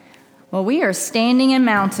Well, we are standing in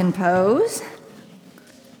mountain pose.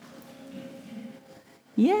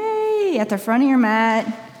 Yay! At the front of your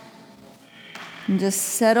mat. And just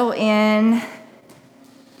settle in,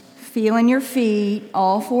 feeling your feet,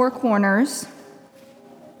 all four corners.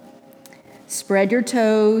 Spread your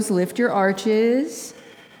toes, lift your arches,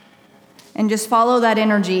 and just follow that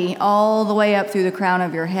energy all the way up through the crown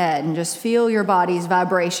of your head and just feel your body's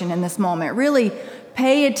vibration in this moment. Really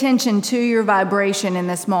pay attention to your vibration in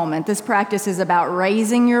this moment. This practice is about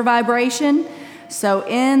raising your vibration. So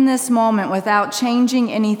in this moment, without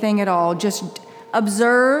changing anything at all, just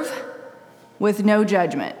observe with no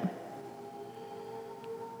judgment.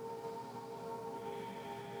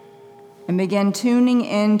 And begin tuning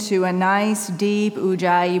into a nice, deep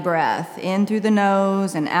Ujjayi breath, in through the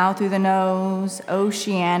nose and out through the nose,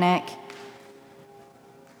 oceanic.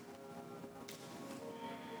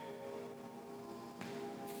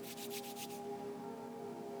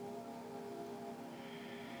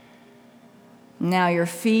 Now you're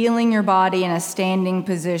feeling your body in a standing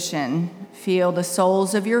position. Feel the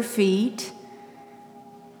soles of your feet.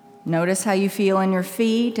 Notice how you feel in your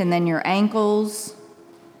feet and then your ankles,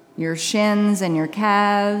 your shins and your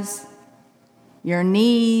calves, your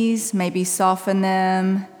knees, maybe soften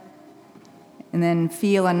them, and then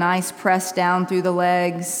feel a nice press down through the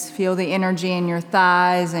legs. Feel the energy in your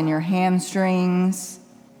thighs and your hamstrings.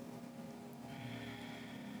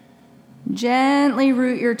 Gently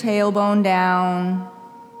root your tailbone down.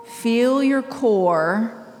 Feel your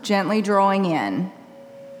core gently drawing in.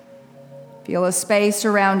 Feel a space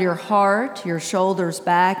around your heart, your shoulders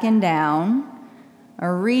back and down.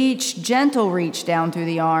 A gentle reach down through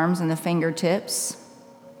the arms and the fingertips.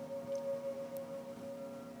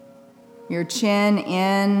 Your chin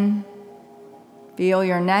in. Feel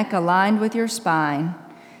your neck aligned with your spine.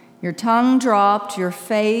 Your tongue dropped, your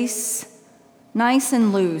face nice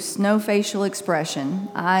and loose, no facial expression,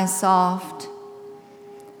 eyes soft.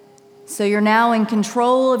 So you're now in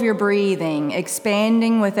control of your breathing,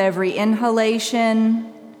 expanding with every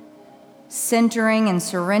inhalation, centering and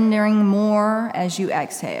surrendering more as you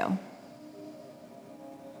exhale.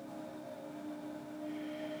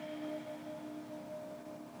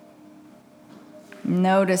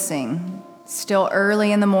 Noticing, still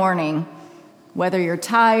early in the morning, whether you're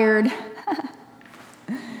tired,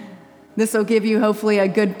 this will give you hopefully a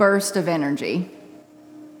good burst of energy.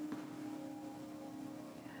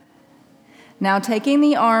 Now taking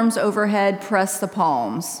the arms overhead, press the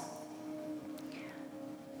palms.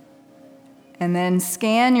 And then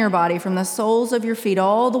scan your body from the soles of your feet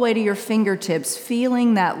all the way to your fingertips,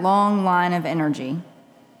 feeling that long line of energy.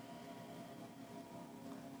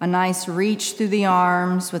 A nice reach through the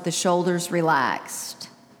arms with the shoulders relaxed.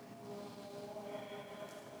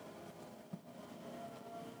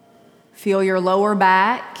 Feel your lower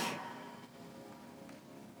back.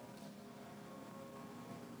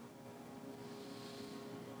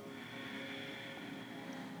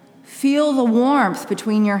 Feel the warmth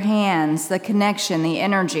between your hands, the connection, the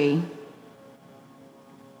energy.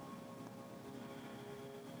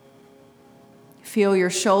 Feel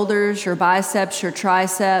your shoulders, your biceps, your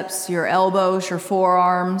triceps, your elbows, your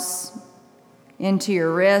forearms, into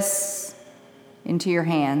your wrists, into your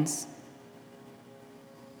hands.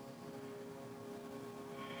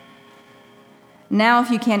 Now, if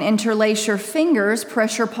you can, interlace your fingers,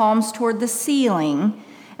 press your palms toward the ceiling,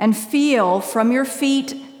 and feel from your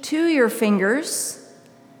feet to your fingers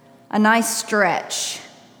a nice stretch.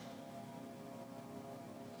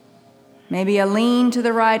 Maybe a lean to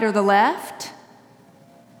the right or the left,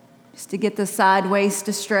 just to get the side waist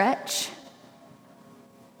to stretch.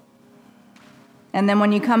 And then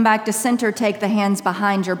when you come back to center, take the hands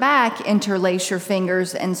behind your back, interlace your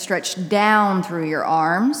fingers, and stretch down through your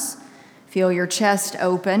arms. Feel your chest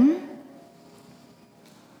open.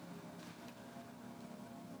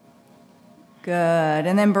 Good.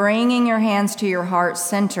 And then bringing your hands to your heart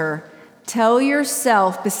center, tell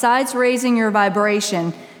yourself, besides raising your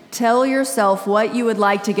vibration, tell yourself what you would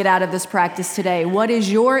like to get out of this practice today. What is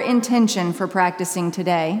your intention for practicing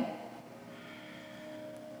today?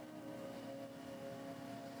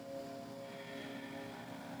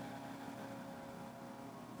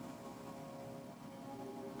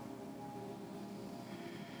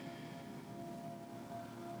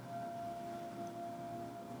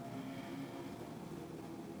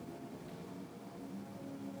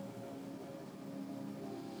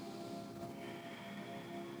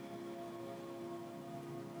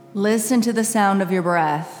 Listen to the sound of your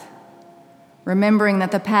breath, remembering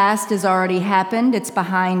that the past has already happened, it's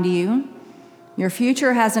behind you. Your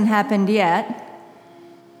future hasn't happened yet,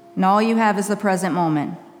 and all you have is the present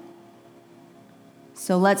moment.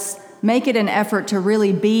 So let's make it an effort to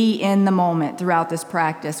really be in the moment throughout this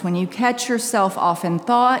practice. When you catch yourself off in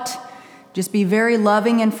thought, just be very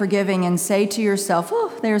loving and forgiving and say to yourself,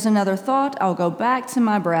 oh, there's another thought. I'll go back to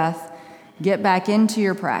my breath. Get back into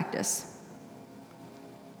your practice.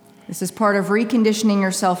 This is part of reconditioning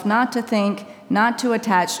yourself not to think, not to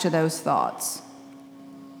attach to those thoughts.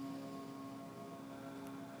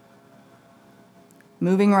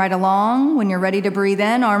 Moving right along, when you're ready to breathe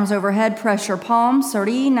in, arms overhead, press your palms,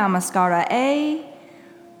 Surya Namaskara A.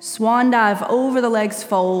 Swan dive over the legs,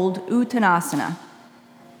 fold, Uttanasana.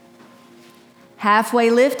 Halfway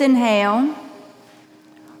lift, inhale.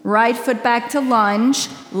 Right foot back to lunge,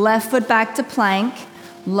 left foot back to plank.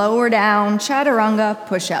 Lower down, chaturanga,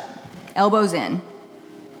 push up. Elbows in.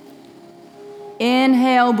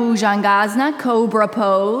 Inhale, Bhujangasana, cobra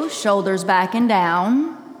pose, shoulders back and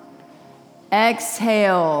down.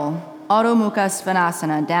 Exhale, Adho Mukha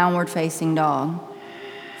Svanasana, downward facing dog.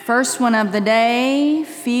 First one of the day,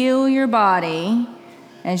 feel your body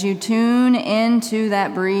as you tune into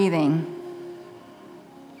that breathing.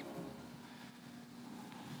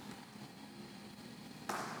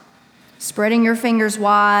 Spreading your fingers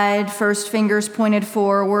wide, first fingers pointed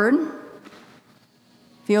forward.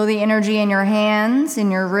 Feel the energy in your hands,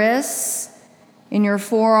 in your wrists, in your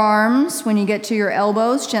forearms. When you get to your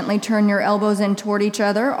elbows, gently turn your elbows in toward each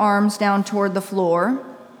other, arms down toward the floor.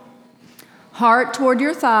 Heart toward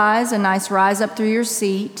your thighs, a nice rise up through your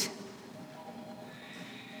seat.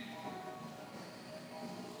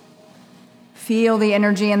 Feel the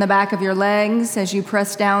energy in the back of your legs as you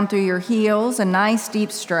press down through your heels, a nice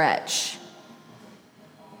deep stretch.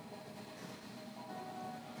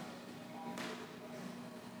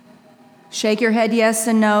 Shake your head yes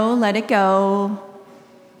and no, let it go.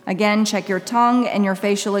 Again, check your tongue and your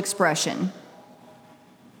facial expression.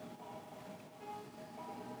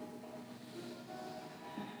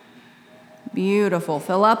 Beautiful.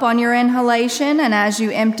 Fill up on your inhalation, and as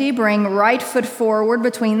you empty, bring right foot forward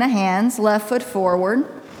between the hands, left foot forward.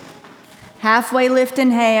 Halfway lift,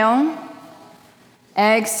 inhale.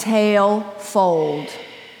 Exhale, fold.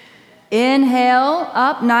 Inhale,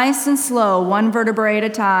 up nice and slow, one vertebrae at a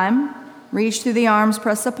time. Reach through the arms,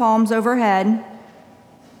 press the palms overhead.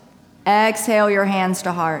 Exhale your hands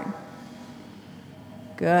to heart.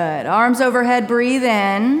 Good. Arms overhead, breathe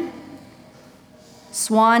in.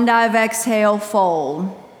 Swan dive, exhale,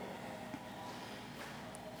 fold.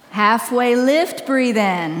 Halfway lift, breathe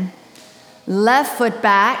in. Left foot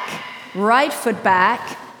back, right foot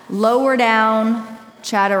back, lower down,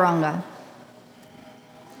 chaturanga.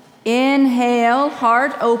 Inhale,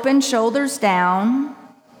 heart open, shoulders down.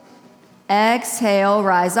 Exhale,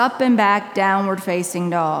 rise up and back, downward facing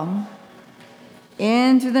dog.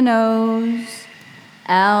 In through the nose,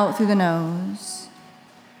 out through the nose.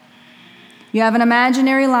 You have an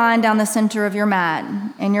imaginary line down the center of your mat,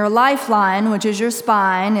 and your lifeline, which is your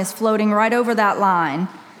spine, is floating right over that line.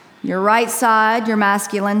 Your right side, your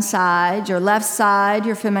masculine side, your left side,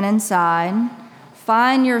 your feminine side.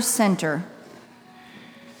 Find your center.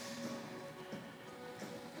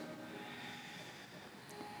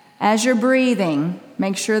 As you're breathing,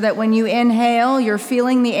 make sure that when you inhale, you're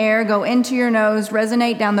feeling the air go into your nose,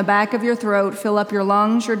 resonate down the back of your throat, fill up your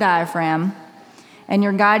lungs, your diaphragm, and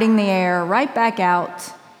you're guiding the air right back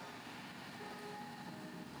out.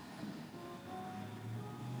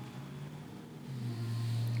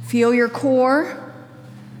 Feel your core,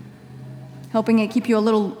 helping it keep you a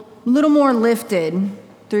little more lifted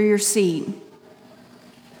through your seat.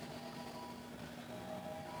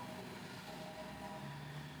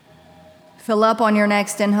 Fill up on your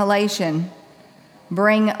next inhalation.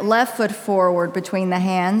 Bring left foot forward between the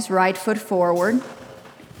hands, right foot forward.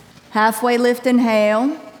 Halfway lift,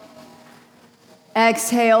 inhale.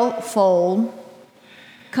 Exhale, fold.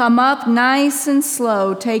 Come up nice and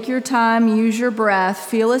slow. Take your time, use your breath.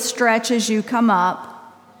 Feel a stretch as you come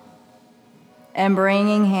up. And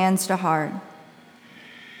bringing hands to heart.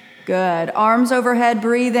 Good. Arms overhead,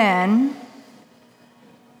 breathe in.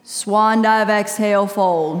 Swan dive, exhale,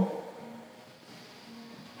 fold.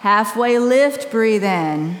 Halfway lift, breathe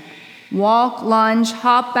in. Walk, lunge,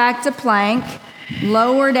 hop back to plank.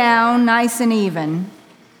 Lower down, nice and even.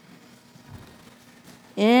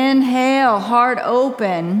 Inhale, heart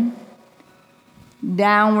open.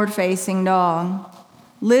 Downward facing dog.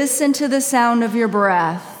 Listen to the sound of your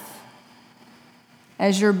breath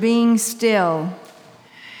as you're being still.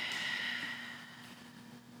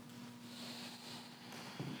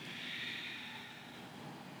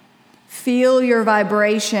 Feel your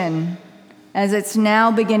vibration as it's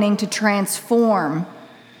now beginning to transform.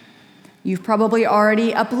 You've probably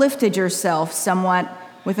already uplifted yourself somewhat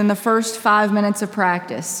within the first 5 minutes of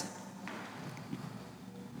practice.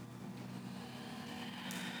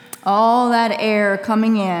 All that air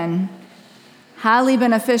coming in, highly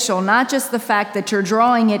beneficial, not just the fact that you're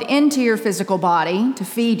drawing it into your physical body to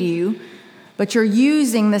feed you, but you're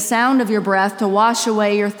using the sound of your breath to wash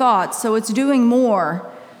away your thoughts. So it's doing more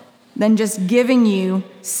than just giving you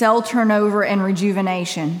cell turnover and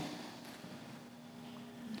rejuvenation.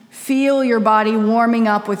 Feel your body warming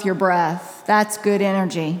up with your breath. That's good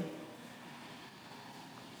energy.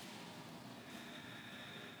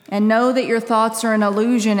 And know that your thoughts are an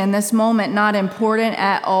illusion in this moment, not important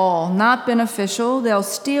at all, not beneficial. They'll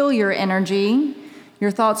steal your energy.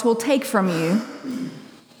 Your thoughts will take from you.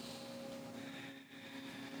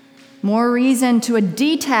 More reason to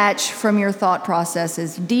detach from your thought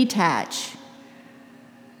processes. Detach.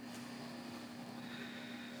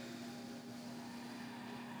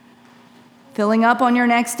 Filling up on your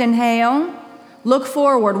next inhale. Look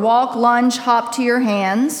forward, walk, lunge, hop to your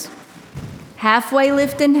hands. Halfway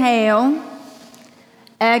lift, inhale.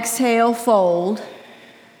 Exhale, fold.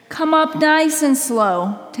 Come up nice and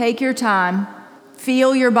slow. Take your time.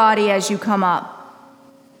 Feel your body as you come up.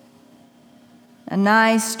 A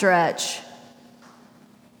nice stretch.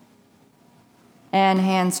 And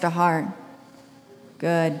hands to heart.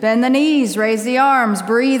 Good. Bend the knees, raise the arms,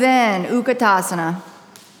 breathe in, Utkatasana.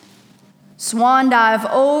 Swan dive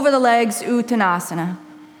over the legs, Uttanasana.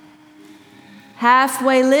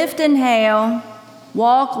 Halfway lift, inhale.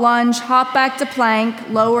 Walk, lunge, hop back to plank,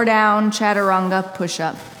 lower down, Chaturanga,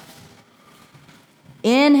 push-up.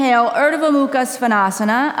 Inhale, Urdhva Mukha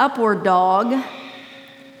Svanasana, upward dog.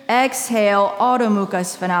 Exhale, Adho Mukha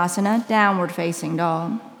Svanasana, downward facing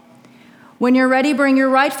dog. When you're ready, bring your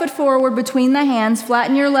right foot forward between the hands,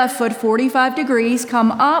 flatten your left foot 45 degrees,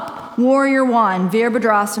 come up, Warrior One,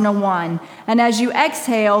 Virabhadrasana 1. And as you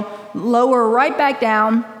exhale, lower right back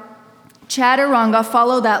down, Chaturanga,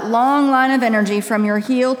 follow that long line of energy from your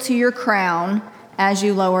heel to your crown as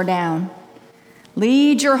you lower down.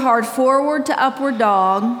 Lead your heart forward to upward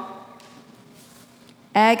dog.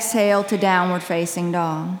 Exhale to downward facing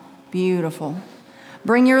dog. Beautiful.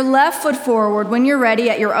 Bring your left foot forward when you're ready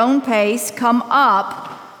at your own pace. Come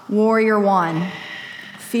up, Warrior One.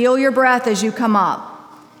 Feel your breath as you come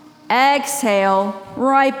up. Exhale,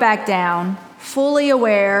 right back down, fully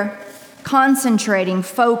aware, concentrating,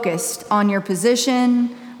 focused on your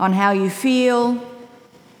position, on how you feel.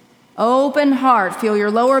 Open heart, feel your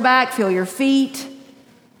lower back, feel your feet.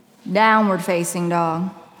 Downward facing dog.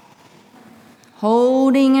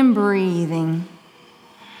 Holding and breathing.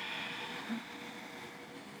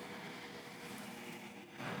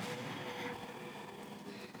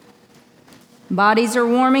 Bodies are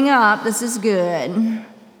warming up. This is good.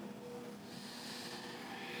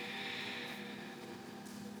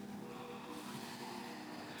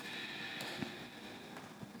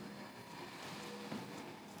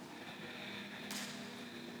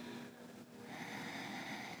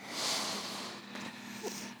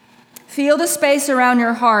 Feel the space around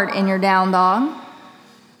your heart in your down dog.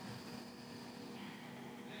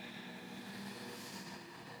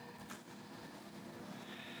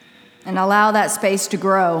 And allow that space to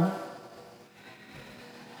grow.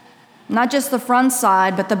 Not just the front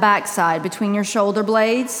side, but the back side between your shoulder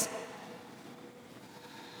blades.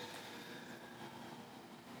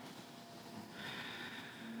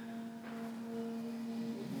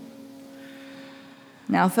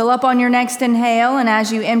 Now fill up on your next inhale, and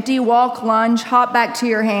as you empty, walk, lunge, hop back to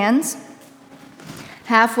your hands.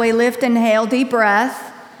 Halfway lift, inhale, deep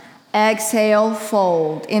breath. Exhale,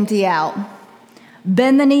 fold, empty out.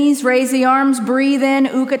 Bend the knees, raise the arms, breathe in,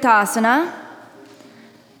 Utkatasana.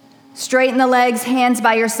 Straighten the legs, hands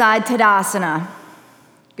by your side, Tadasana.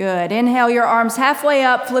 Good. Inhale your arms halfway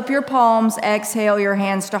up, flip your palms, exhale your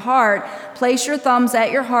hands to heart. Place your thumbs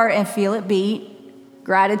at your heart and feel it beat.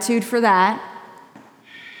 Gratitude for that.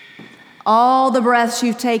 All the breaths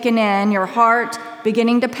you've taken in, your heart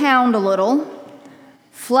beginning to pound a little,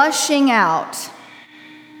 flushing out.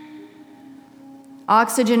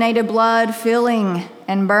 Oxygenated blood filling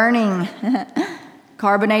and burning.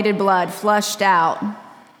 Carbonated blood flushed out.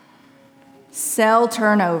 Cell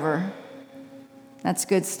turnover. That's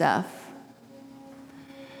good stuff.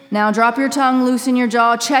 Now drop your tongue, loosen your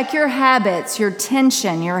jaw, check your habits, your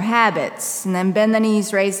tension, your habits, and then bend the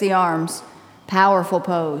knees, raise the arms. Powerful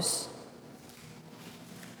pose.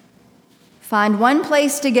 Find one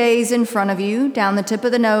place to gaze in front of you, down the tip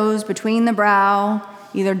of the nose, between the brow,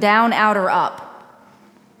 either down, out, or up.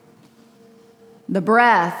 The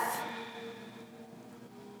breath.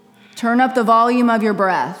 Turn up the volume of your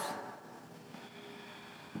breath.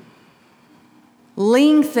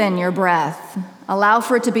 Lengthen your breath. Allow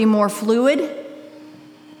for it to be more fluid.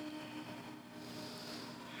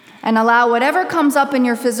 And allow whatever comes up in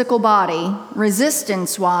your physical body,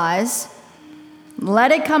 resistance-wise,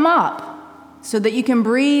 let it come up so that you can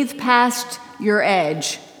breathe past your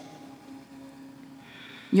edge.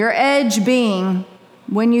 Your edge being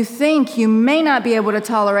when you think you may not be able to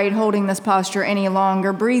tolerate holding this posture any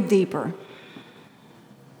longer, breathe deeper.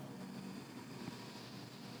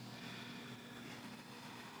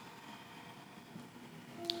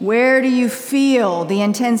 Where do you feel the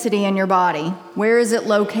intensity in your body? Where is it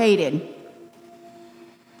located?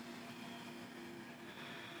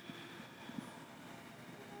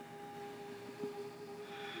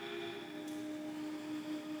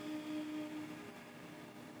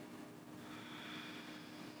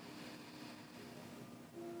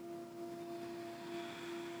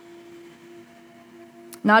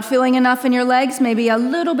 Not feeling enough in your legs? Maybe a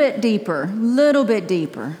little bit deeper, little bit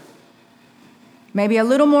deeper. Maybe a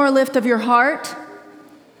little more lift of your heart.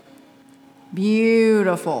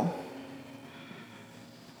 Beautiful.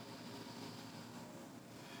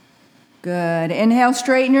 Good. Inhale,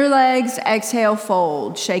 straighten your legs. Exhale,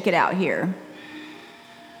 fold. Shake it out here.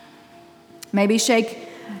 Maybe shake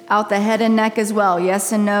out the head and neck as well.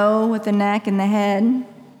 Yes and no with the neck and the head.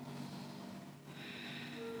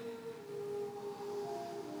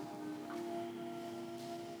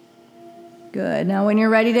 Good. Now when you're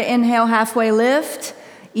ready to inhale, halfway lift,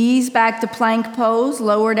 ease back to plank pose,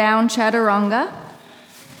 lower down chaturanga.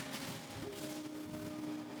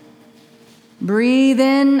 Breathe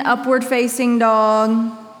in, upward facing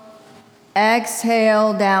dog.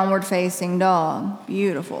 Exhale, downward facing dog.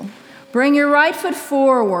 Beautiful. Bring your right foot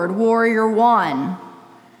forward, warrior one.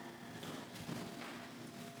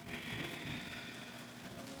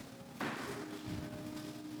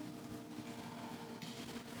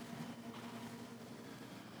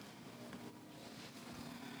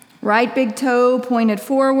 Right big toe pointed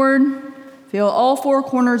forward. Feel all four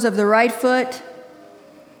corners of the right foot.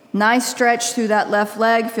 Nice stretch through that left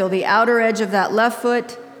leg. Feel the outer edge of that left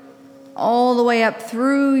foot all the way up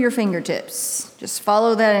through your fingertips. Just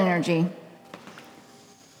follow that energy.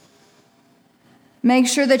 Make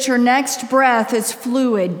sure that your next breath is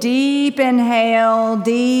fluid. Deep inhale,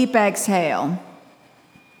 deep exhale.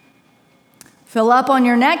 Fill up on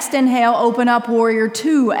your next inhale, open up warrior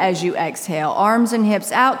two as you exhale. Arms and hips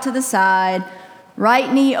out to the side, right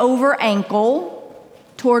knee over ankle,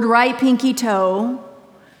 toward right pinky toe.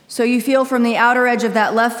 So you feel from the outer edge of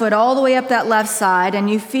that left foot all the way up that left side, and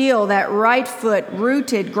you feel that right foot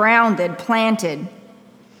rooted, grounded, planted.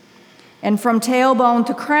 And from tailbone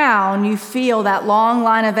to crown, you feel that long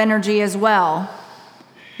line of energy as well.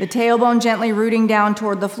 The tailbone gently rooting down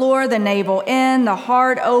toward the floor, the navel in, the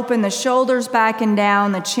heart open, the shoulders back and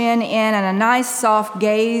down, the chin in, and a nice soft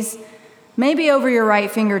gaze, maybe over your right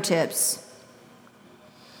fingertips.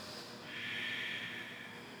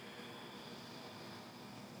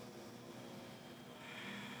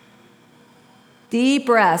 Deep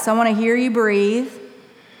breaths. I want to hear you breathe.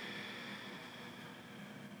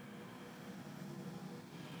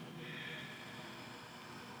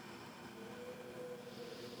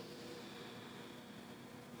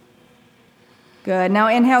 Good. Now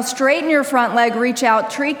inhale, straighten your front leg, reach out,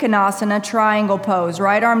 Trikonasana, triangle pose.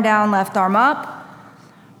 Right arm down, left arm up.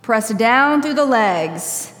 Press down through the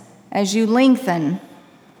legs as you lengthen.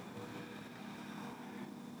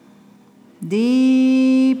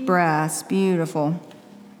 Deep breaths. Beautiful.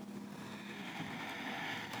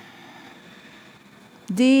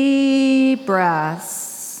 Deep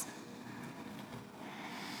breaths.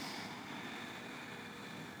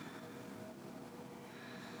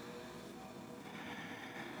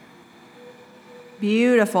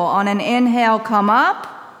 Beautiful. On an inhale, come up.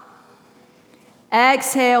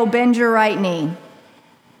 Exhale, bend your right knee.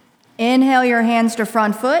 Inhale your hands to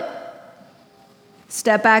front foot.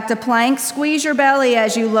 Step back to plank. Squeeze your belly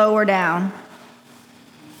as you lower down.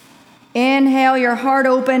 Inhale your heart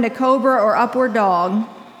open to cobra or upward dog.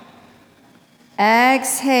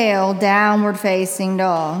 Exhale, downward facing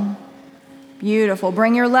dog. Beautiful.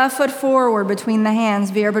 Bring your left foot forward between the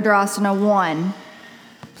hands, Virabhadrasana 1.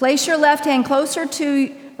 Place your left hand closer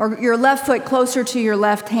to, or your left foot closer to your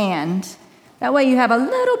left hand. That way you have a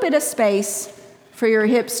little bit of space for your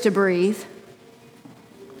hips to breathe.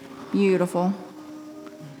 Beautiful.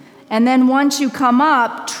 And then once you come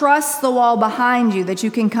up, trust the wall behind you that you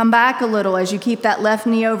can come back a little as you keep that left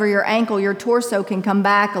knee over your ankle. Your torso can come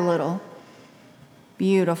back a little.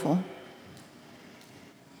 Beautiful.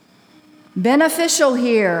 Beneficial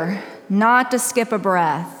here not to skip a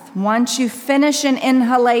breath. Once you finish an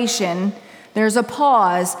inhalation, there's a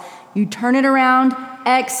pause. You turn it around,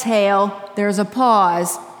 exhale, there's a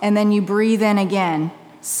pause, and then you breathe in again.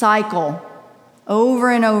 Cycle.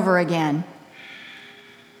 over and over again.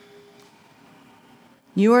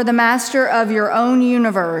 You are the master of your own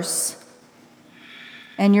universe,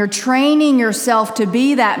 and you're training yourself to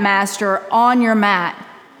be that master on your mat.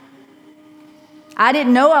 I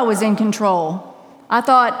didn't know I was in control. I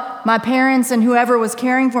thought my parents and whoever was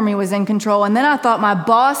caring for me was in control, and then I thought my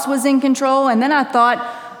boss was in control, and then I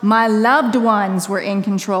thought my loved ones were in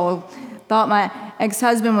control. Thought my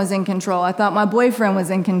ex-husband was in control. I thought my boyfriend was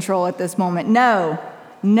in control at this moment. No,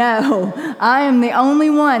 I am the only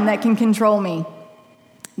one that can control me.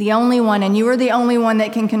 The only one, and you are the only one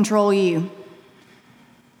that can control you.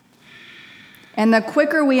 And the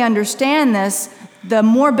quicker we understand this, the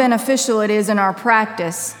more beneficial it is in our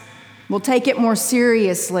practice. We'll take it more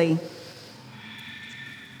seriously.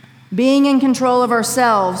 Being in control of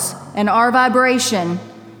ourselves and our vibration,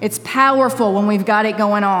 it's powerful when we've got it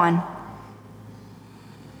going on.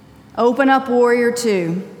 Open up Warrior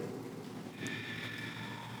Two.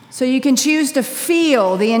 So you can choose to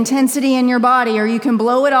feel the intensity in your body, or you can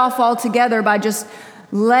blow it off altogether by just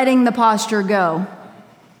letting the posture go.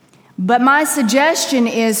 But my suggestion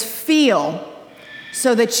is feel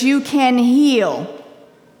so that you can heal,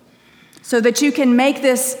 so that you can make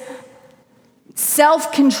this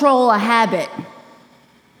self-control a habit.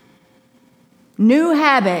 New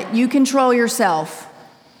habit, you control yourself,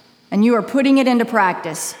 and you are putting it into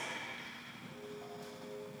practice.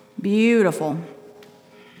 Beautiful.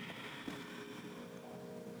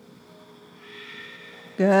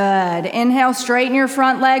 Good. Inhale, straighten your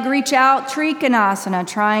front leg, reach out, Trikonasana,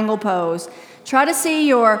 triangle pose. Try to see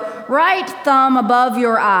your right thumb above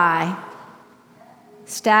your eye.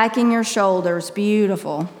 Stacking your shoulders,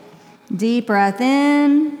 beautiful. Deep breath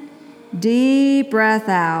in, deep breath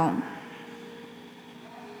out.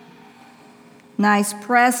 Nice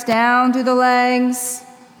press down through the legs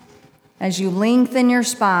as you lengthen your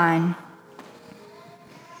spine.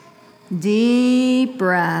 Deep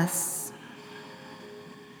breaths.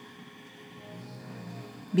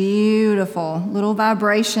 Beautiful. Little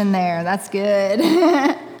vibration there. That's good.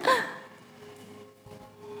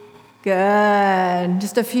 Good.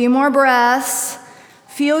 Just a few more breaths.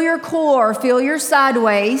 Feel your core. Feel your side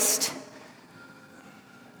waist.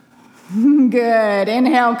 Good.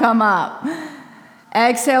 Inhale, come up.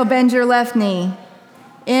 Exhale, bend your left knee.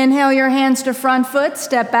 Inhale your hands to front foot.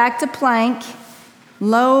 Step back to plank.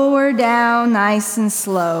 Lower down, nice and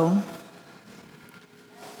slow.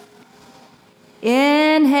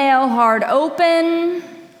 Inhale, heart open.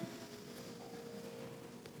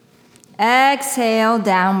 Exhale,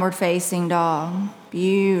 downward facing dog.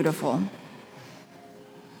 Beautiful.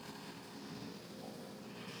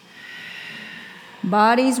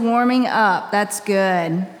 Body's warming up. That's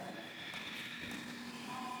good.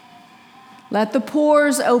 Let the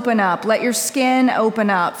pores open up. Let your skin open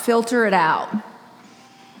up. Filter it out.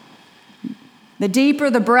 The deeper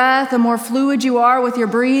the breath, the more fluid you are with your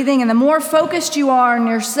breathing, and the more focused you are on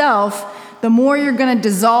yourself, the more you're going to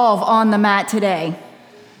dissolve on the mat today.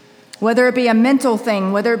 Whether it be a mental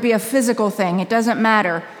thing, whether it be a physical thing, it doesn't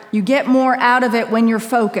matter. You get more out of it when you're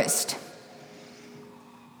focused.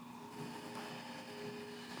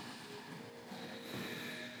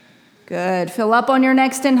 Good. Fill up on your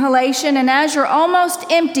next inhalation, and as you're almost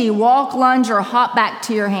empty, walk, lunge, or hop back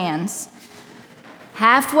to your hands.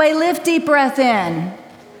 Halfway lift, deep breath in.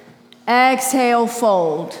 Exhale,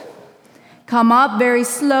 fold. Come up very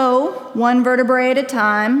slow, one vertebrae at a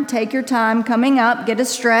time. Take your time coming up. Get a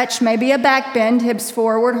stretch, maybe a back bend, hips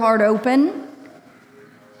forward, heart open.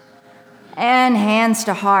 And hands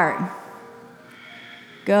to heart.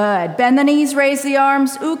 Good. Bend the knees, raise the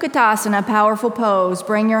arms. Utkatasana, powerful pose.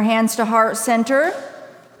 Bring your hands to heart center.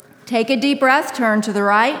 Take a deep breath, turn to the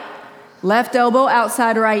right. Left elbow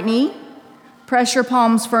outside right knee. Press your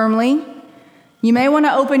palms firmly. You may want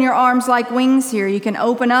to open your arms like wings here. You can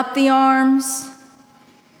open up the arms,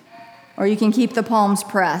 or you can keep the palms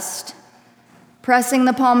pressed. Pressing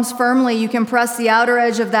the palms firmly, you can press the outer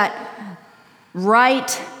edge of that right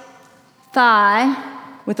thigh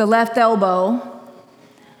with the left elbow,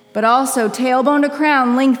 but also tailbone to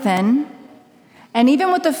crown, lengthen. And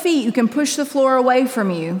even with the feet, you can push the floor away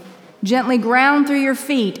from you. Gently ground through your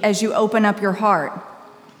feet as you open up your heart.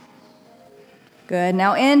 Good.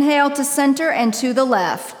 Now inhale to center and to the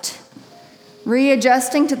left.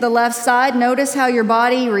 Readjusting to the left side. Notice how your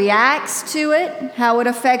body reacts to it, how it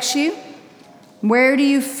affects you. Where do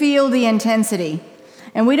you feel the intensity?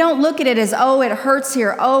 And we don't look at it as, oh, it hurts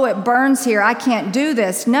here. Oh, it burns here. I can't do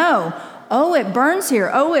this. No. Oh, it burns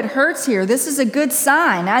here. Oh, it hurts here. This is a good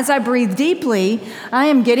sign. As I breathe deeply, I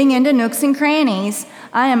am getting into nooks and crannies.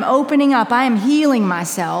 I am opening up. I am healing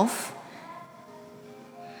myself.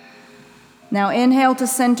 Now inhale to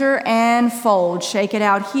center and fold. Shake it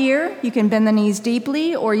out here. You can bend the knees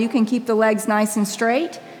deeply, or you can keep the legs nice and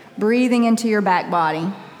straight, breathing into your back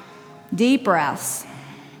body. Deep breaths.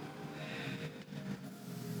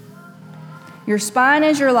 Your spine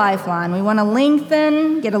is your lifeline. We want to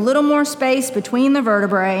lengthen, get a little more space between the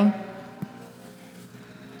vertebrae.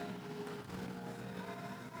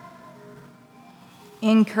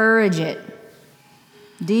 Encourage it.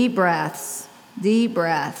 Deep breaths, deep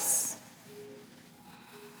breaths.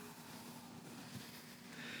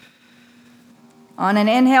 On an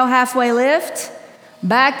inhale, halfway lift.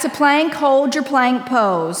 Back to plank, hold your plank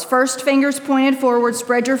pose. First fingers pointed forward,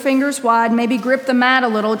 spread your fingers wide, maybe grip the mat a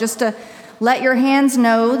little just to let your hands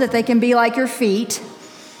know that they can be like your feet.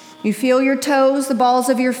 You feel your toes, the balls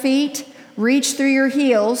of your feet, reach through your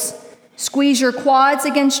heels, squeeze your quads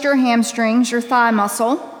against your hamstrings, your thigh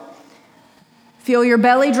muscle. Feel your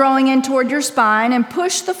belly drawing in toward your spine and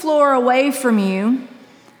push the floor away from you,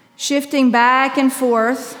 shifting back and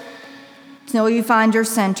forth until you find your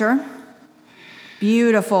center.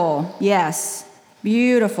 Beautiful. Yes.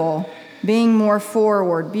 Beautiful. Being more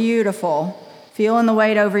forward. Beautiful. Feeling the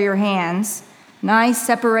weight over your hands. Nice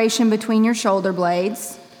separation between your shoulder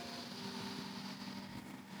blades.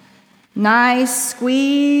 Nice.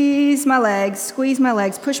 Squeeze my legs, push my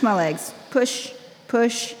legs. Push,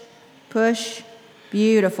 push, push.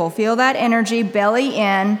 Beautiful. Feel that energy, belly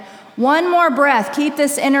in. One more breath. Keep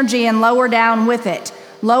this energy and lower down with it.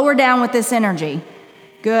 Lower down with this energy.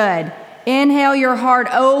 Good. Inhale your heart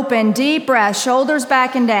open. Deep breath. Shoulders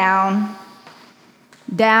back and down.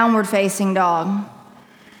 Downward facing dog.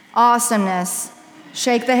 Awesomeness.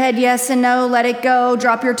 Shake the head yes and no. Let it go.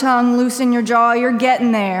 Drop your tongue. Loosen your jaw. You're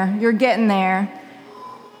getting there. You're getting there.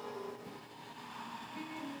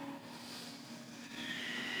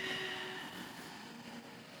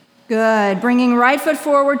 Good. Bringing right foot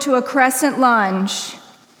forward to a crescent lunge.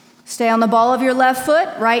 Stay on the ball of your left foot.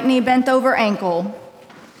 Right knee bent over ankle.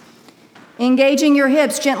 Engaging your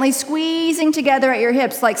hips, gently squeezing together at your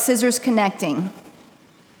hips like scissors connecting.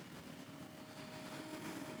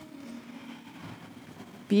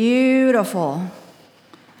 Beautiful.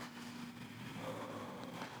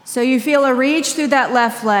 So you feel a reach through that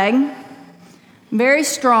left leg. Very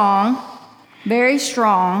strong, very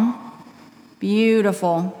strong.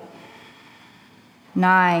 Beautiful.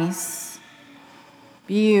 Nice.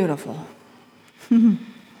 Beautiful.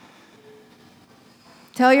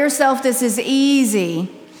 Tell yourself this is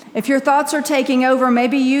easy. If your thoughts are taking over,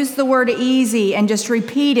 maybe use the word easy and just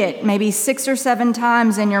repeat it maybe 6 or 7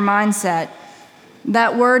 times in your mindset.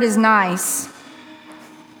 That word is nice.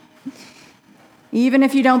 Even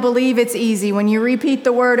if you don't believe it's easy, when you repeat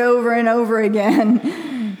the word over and over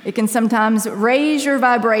again, it can sometimes raise your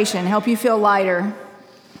vibration, help you feel lighter.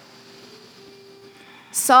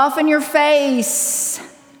 Soften your face.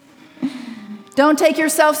 Don't take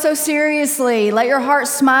yourself so seriously. Let your heart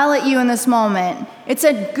smile at you in this moment. It's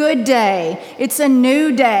a good day. It's a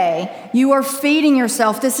new day. You are feeding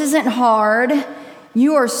yourself. This isn't hard.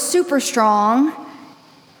 You are super strong.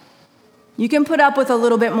 You can put up with a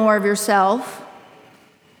little bit more of yourself.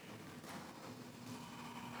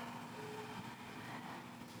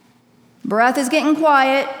 Breath is getting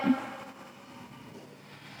quiet.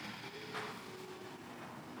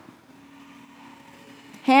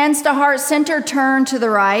 Hands to heart center, turn to the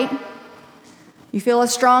right. You feel a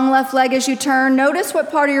strong left leg as you turn. Notice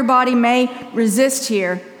what part of your body may resist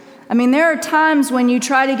here. I mean, there are times when you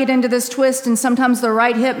try to get into this twist and sometimes the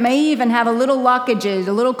right hip may even have a little lockage,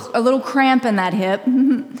 a little cramp in that hip.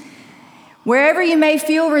 Wherever you may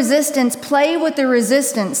feel resistance, play with the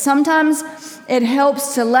resistance. Sometimes it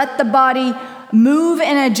helps to let the body move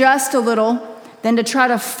and adjust a little than to try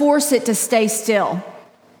to force it to stay still.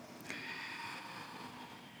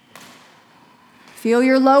 Feel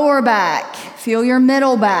your lower back, feel your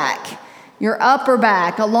middle back, your upper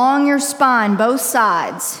back, along your spine, both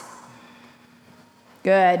sides.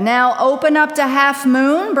 Good. Now open up to half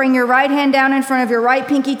moon. Bring your right hand down in front of your right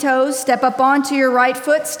pinky toes. Step up onto your right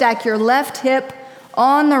foot. Stack your left hip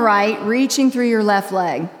on the right, reaching through your left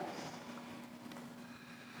leg.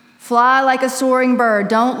 Fly like a soaring bird.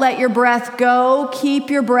 Don't let your breath go.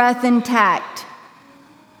 Keep your breath intact.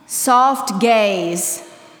 Soft gaze.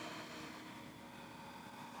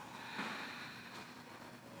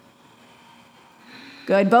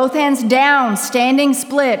 Good. Both hands down, standing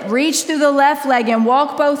split. Reach through the left leg and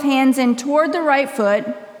walk both hands in toward the right foot.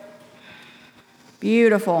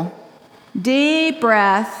 Beautiful. Deep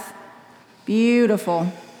breath.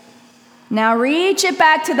 Beautiful. Now reach it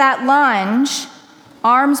back to that lunge.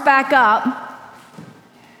 Arms back up.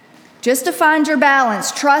 Just to find your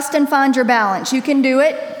balance. Trust and find your balance. You can do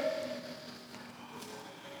it.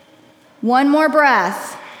 One more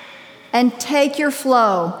breath. And take your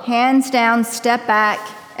flow. Hands down, step back,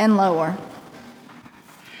 and lower.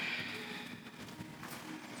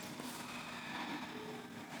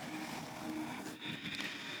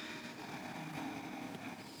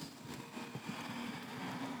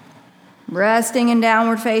 Resting in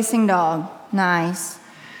downward facing dog. Nice.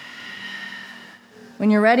 When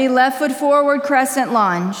you're ready, left foot forward, crescent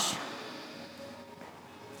lunge.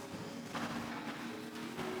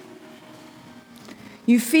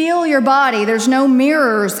 You feel your body. There's no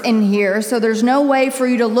mirrors in here, so there's no way for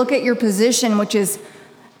you to look at your position, which is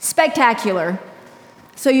spectacular.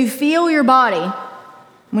 So you feel your body.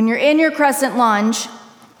 When you're in your crescent lunge,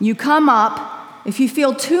 you come up. If you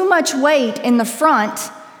feel too much weight in the front,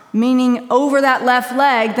 meaning over that left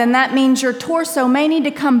leg, then that means your torso may need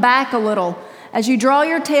to come back a little. As you draw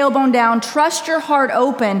your tailbone down, trust your heart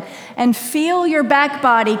open and feel your back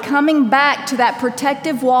body coming back to that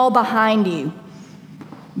protective wall behind you.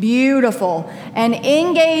 Beautiful. And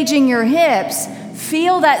engaging your hips,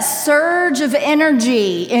 feel that surge of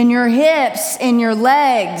energy in your hips, in your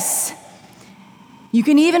legs. You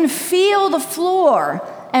can even feel the floor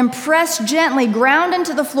and press gently, ground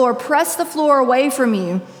into the floor, press the floor away from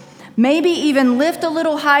you. Maybe even lift a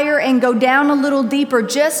little higher and go down a little deeper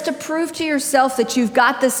just to prove to yourself that you've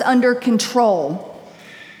got this under control.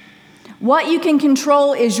 What you can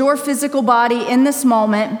control is your physical body in this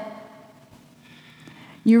moment.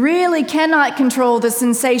 You really cannot control the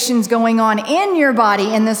sensations going on in your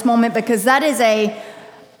body in this moment because that is an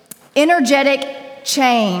energetic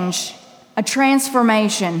change, a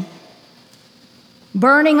transformation.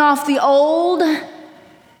 Burning off the old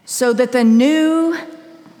so that the new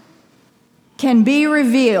can be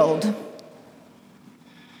revealed.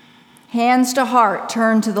 Hands to heart,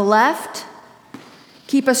 turn to the left.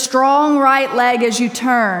 Keep a strong right leg as you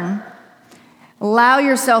turn. Allow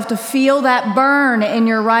yourself to feel that burn in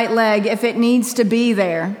your right leg if it needs to be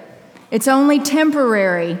there. It's only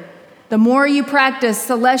temporary. The more you practice,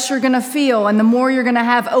 the less you're going to feel, and the more you're going to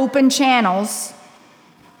have open channels.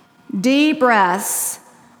 Deep breaths,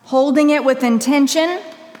 holding it with intention.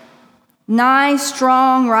 Nice,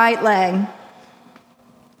 strong right leg.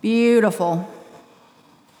 Beautiful.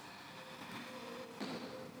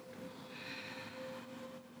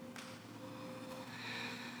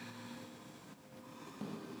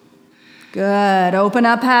 Good. Open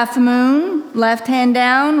up half the moon. Left hand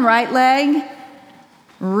down, right leg.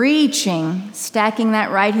 Reaching, stacking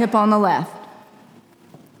that right hip on the left.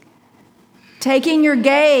 Taking your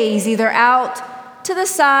gaze either out to the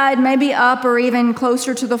side, maybe up or even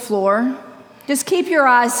closer to the floor. Just keep your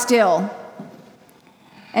eyes still.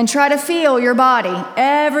 And try to feel your body,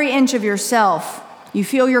 every inch of yourself. You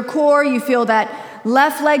feel your core, you feel that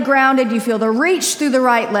left leg grounded, you feel the reach through the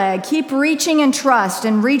right leg. Keep reaching and trust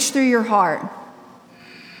and reach through your heart.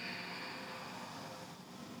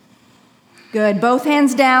 Good, both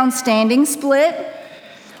hands down, standing split.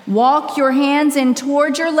 Walk your hands in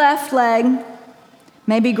towards your left leg.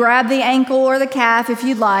 Maybe grab the ankle or the calf if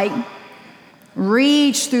you'd like.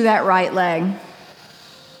 Reach through that right leg.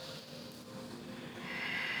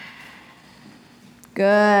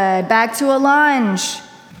 Good. Back to a lunge.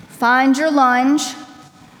 Find your lunge.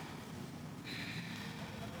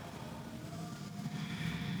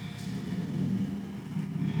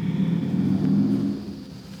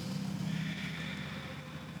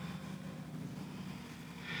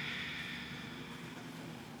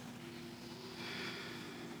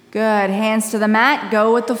 Good. Hands to the mat.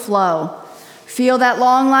 Go with the flow. Feel that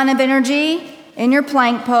long line of energy in your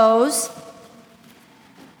plank pose.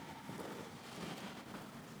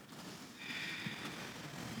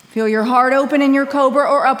 Feel your heart open in your cobra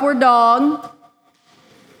or upward dog.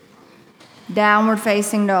 Downward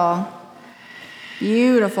facing dog.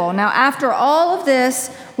 Beautiful. Now after all of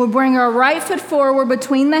this, we'll bring our right foot forward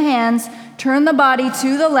between the hands, turn the body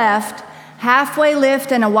to the left, halfway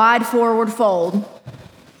lift and a wide forward fold.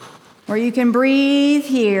 Or you can breathe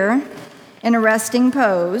here in a resting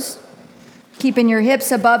pose, keeping your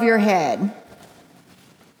hips above your head.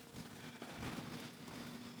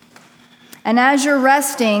 And as you're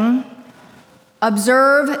resting,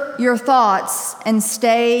 observe your thoughts and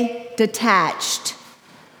stay detached.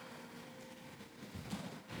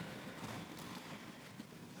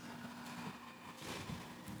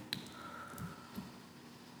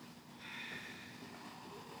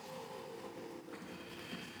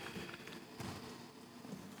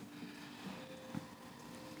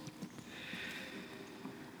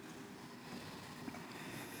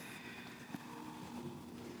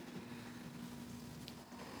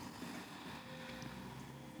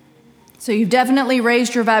 So you've definitely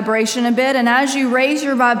raised your vibration a bit, and as you raise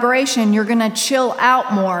your vibration, you're going to chill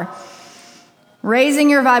out more. Raising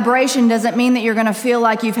your vibration doesn't mean that you're going to feel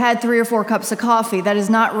like you've had 3 or 4 cups of coffee. That is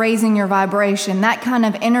not raising your vibration. That kind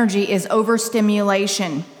of energy is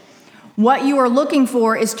overstimulation. What you are looking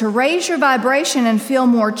for is to raise your vibration and feel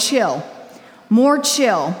more chill. More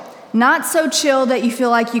chill. Not so chill that you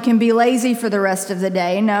feel like you can be lazy for the rest of the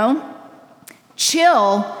day. No.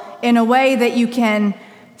 Chill in a way that you can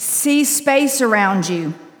see space around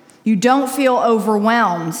you. You don't feel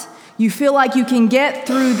overwhelmed. You feel like you can get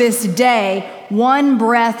through this day one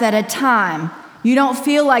breath at a time. You don't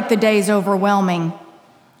feel like the day's overwhelming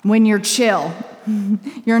when you're chill.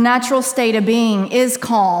 Your natural state of being is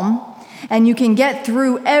calm, and you can get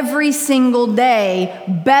through every single day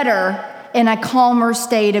better in a calmer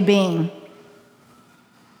state of being.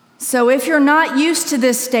 So if you're not used to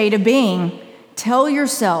this state of being, tell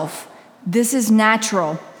yourself this is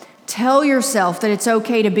natural. Tell yourself that it's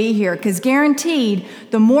okay to be here, because guaranteed,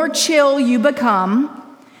 the more chill you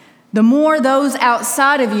become, the more those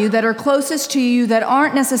outside of you that are closest to you that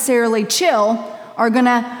aren't necessarily chill are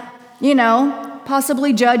gonna,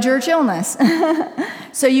 possibly judge your chillness.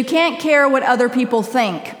 So you can't care what other people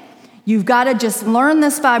think. You've got to just learn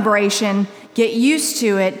this vibration, get used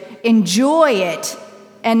to it, enjoy it,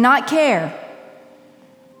 and not care.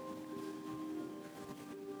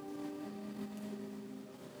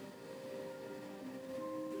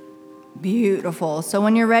 Beautiful. So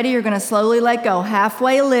when you're ready, you're going to slowly let go.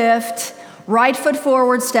 Halfway lift, right foot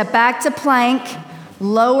forward, step back to plank,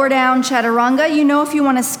 lower down chaturanga. If you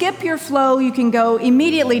want to skip your flow, you can go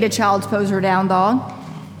immediately to child's pose or down dog.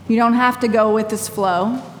 You don't have to go with this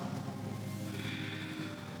flow.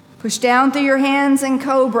 Push down through your hands in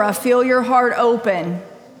cobra. Feel your heart open.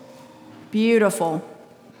 Beautiful.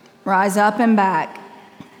 Rise up and back.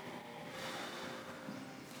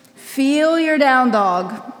 Feel your down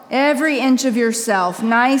dog. Every inch of yourself,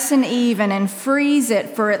 nice and even, and freeze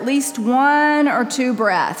it for at least 1 or 2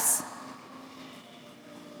 breaths.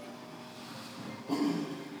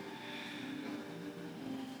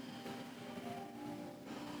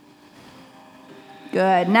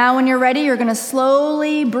 Good. Now when you're ready, you're going to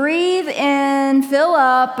slowly breathe in, fill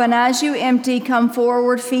up, and as you empty, come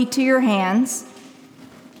forward, feet to your hands.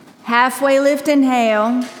 Halfway lift,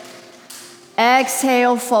 inhale.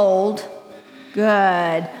 Exhale, fold.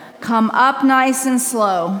 Good. Come up nice and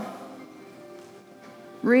slow.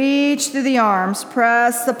 Reach through the arms,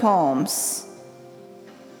 press the palms.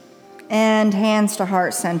 And hands to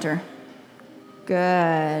heart center.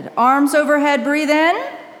 Good. Arms overhead, breathe in.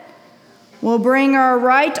 We'll bring our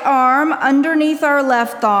right arm underneath our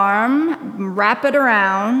left arm, wrap it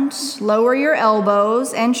around, lower your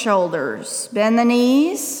elbows and shoulders. Bend the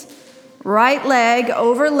knees, right leg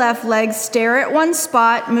over left leg, stare at one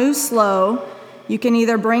spot, move slow. You can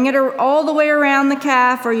either bring it all the way around the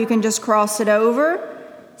calf or you can just cross it over.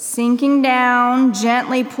 Sinking down,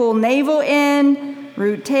 gently pull navel in,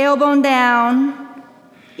 root tailbone down,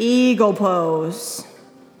 eagle pose.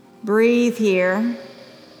 Breathe here.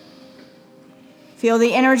 Feel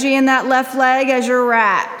the energy in that left leg as you're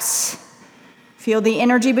wrapped. Feel the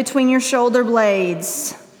energy between your shoulder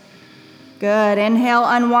blades. Good. Inhale,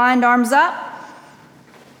 unwind, arms up.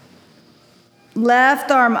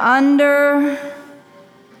 Left arm under.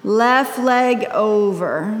 Left leg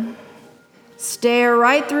over. Stare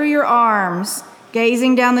right through your arms,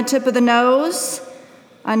 gazing down the tip of the nose.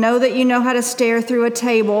 I know that you know how to stare through a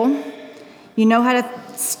table. You know how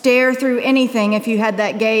to stare through anything if you had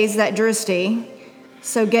that gaze, that drishti.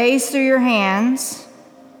 So gaze through your hands.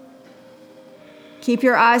 Keep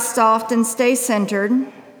your eyes soft and stay centered.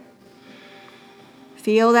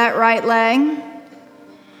 Feel that right leg.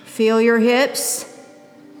 Feel your hips.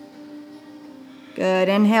 Good.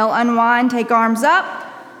 Inhale, unwind, take arms up.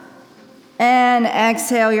 And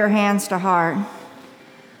exhale your hands to heart.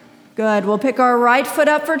 Good. We'll pick our right foot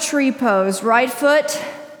up for tree pose. Right foot,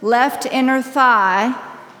 left inner thigh.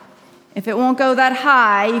 If it won't go that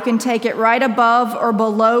high, you can take it right above or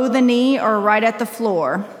below the knee or right at the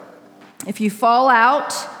floor. If you fall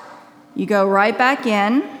out, you go right back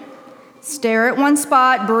in. Stare at one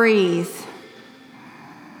spot, breathe.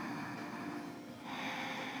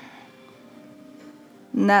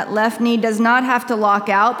 And that left knee does not have to lock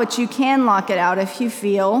out, but you can lock it out if you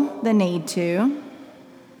feel the need to.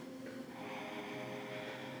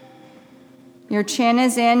 Your chin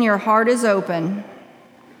is in, your heart is open.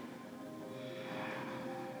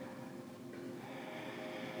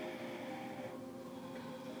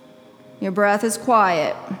 Your breath is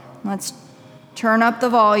quiet. Let's turn up the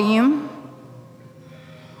volume.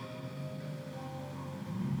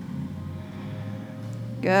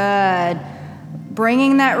 Good. Good.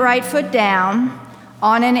 Bringing that right foot down.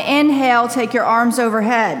 On an inhale, take your arms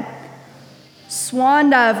overhead.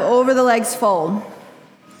 Swan dive over the legs, fold.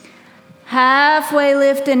 Halfway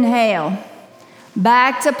lift, inhale.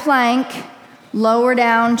 Back to plank, lower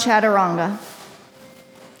down, chaturanga.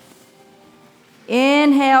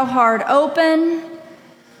 Inhale, heart open.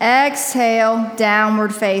 Exhale,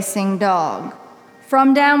 downward facing dog.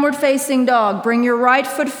 From downward facing dog, bring your right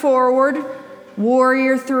foot forward,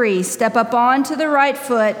 warrior three. Step up onto the right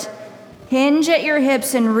foot, hinge at your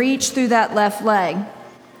hips and reach through that left leg.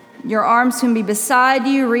 Your arms can be beside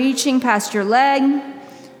you, reaching past your leg.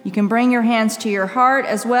 You can bring your hands to your heart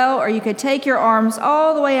as well, or you could take your arms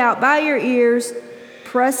all the way out by your ears,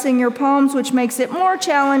 pressing your palms, which makes it more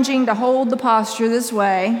challenging to hold the posture this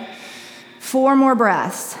way. 4 more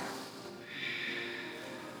breaths.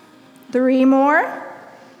 3 more.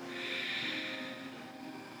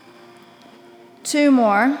 2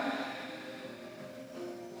 more.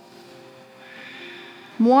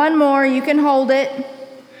 1 more, you can hold it.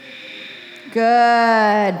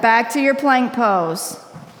 Good. Back to your plank pose.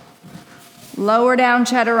 Lower down,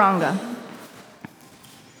 chaturanga.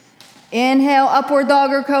 Inhale, upward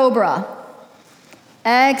dog or cobra.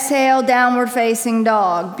 Exhale, downward facing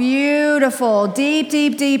dog. Beautiful. Deep,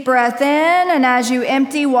 deep, deep breath in, and as you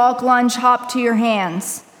empty, walk, lunge, hop to your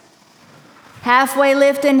hands. Halfway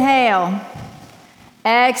lift, inhale.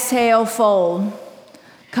 Exhale, fold.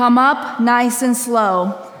 Come up nice and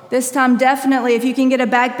slow. This time, definitely, if you can get a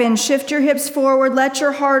back bend, shift your hips forward, let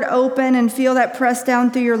your heart open, and feel that press down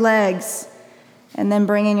through your legs. And then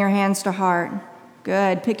bringing your hands to heart.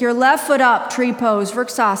 Good. Pick your left foot up, tree pose,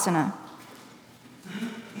 Vrksasana.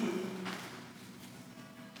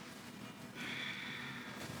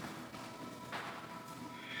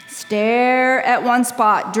 Stare at one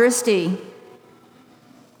spot, Dristi.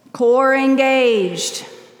 Core engaged.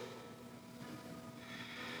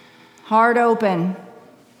 Heart open.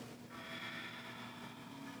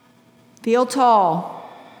 Feel tall.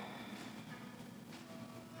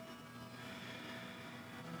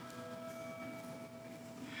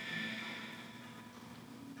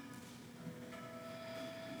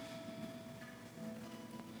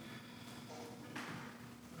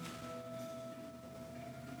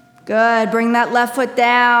 Good. Bring that left foot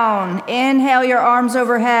down. Inhale your arms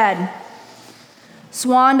overhead.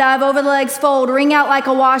 Swan dive over the legs, fold. Wring out like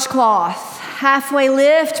a washcloth. Halfway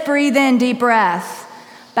lift, breathe in, deep breath.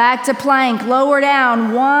 Back to plank, lower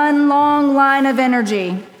down, one long line of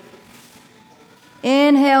energy.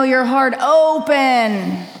 Inhale your heart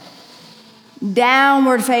open.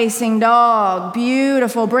 Downward facing dog,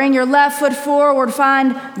 beautiful. Bring your left foot forward,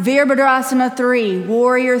 find Virabhadrasana 3,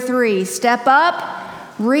 warrior 3. Step up,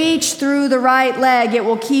 reach through the right leg, it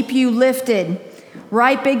will keep you lifted.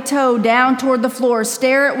 Right big toe down toward the floor,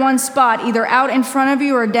 stare at one spot, either out in front of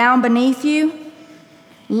you or down beneath you.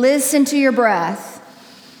 Listen to your breath.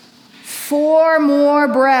 4 more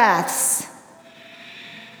breaths.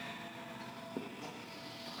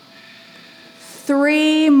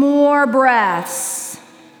 3 more breaths.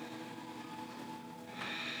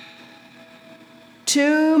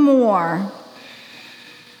 2 more.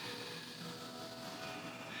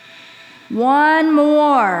 1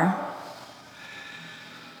 more.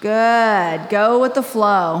 Good. Go with the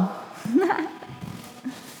flow.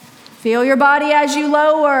 Feel your body as you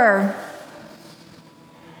lower.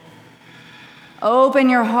 Open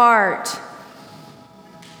your heart.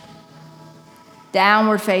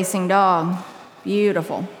 Downward facing dog.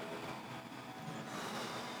 Beautiful.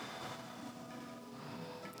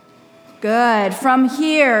 Good. From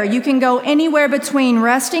here, you can go anywhere between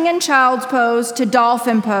resting in child's pose to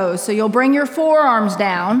dolphin pose. So you'll bring your forearms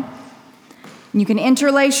down. You can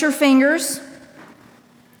interlace your fingers.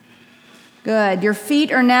 Good. Your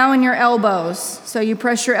feet are now in your elbows. So you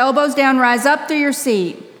press your elbows down, rise up through your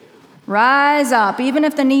seat. Rise up. Even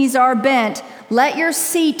if the knees are bent, let your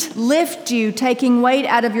seat lift you, taking weight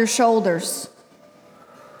out of your shoulders.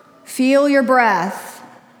 Feel your breath.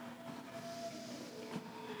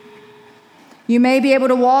 You may be able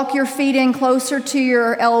to walk your feet in closer to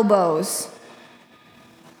your elbows.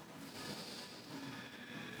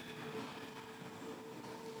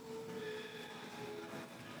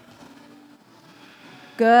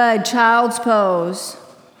 Good. Child's pose.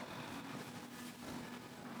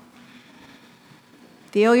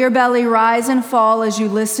 Feel your belly rise and fall as you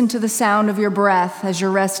listen to the sound of your breath as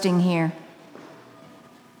you're resting here.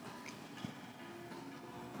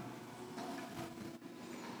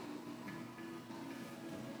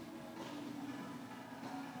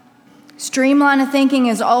 Streamline of thinking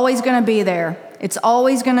is always going to be there. It's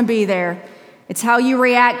always going to be there. It's how you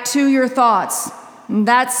react to your thoughts. And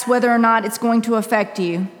that's whether or not it's going to affect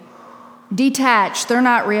you. Detach, they're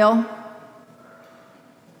not real.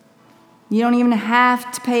 You don't even have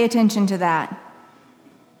to pay attention to that.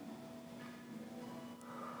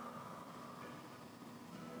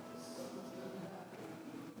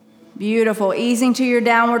 Beautiful. Easing to your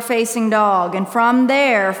downward facing dog. And from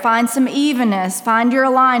there, find some evenness. Find your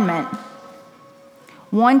alignment.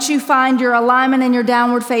 Once you find your alignment in your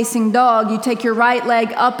downward facing dog, you take your right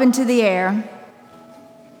leg up into the air.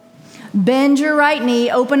 Bend your right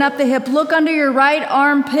knee, open up the hip, look under your right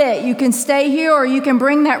armpit. You can stay here or you can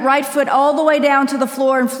bring that right foot all the way down to the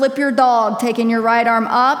floor and flip your dog, taking your right arm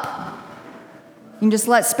up. You can just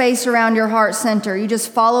let space around your heart center. You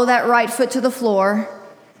just follow that right foot to the floor.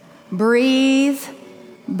 Breathe,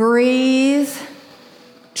 breathe,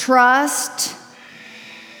 trust.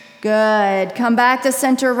 Good. Come back to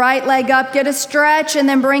center, right leg up, get a stretch, and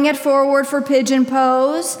then bring it forward for pigeon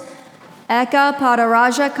pose. Eka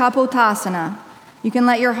Padaraja Kapotasana. You can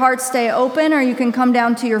let your heart stay open or you can come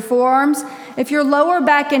down to your forearms. If your lower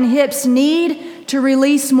back and hips need to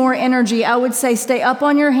release more energy, I would say stay up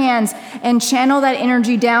on your hands and channel that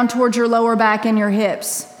energy down towards your lower back and your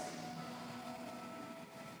hips.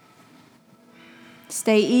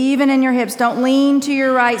 Stay even in your hips. Don't lean to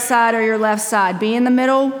your right side or your left side. Be in the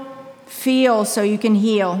middle. Feel so you can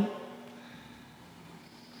heal.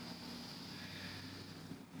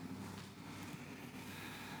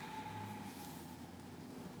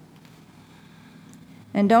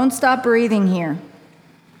 And don't stop breathing here.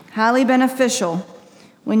 Highly beneficial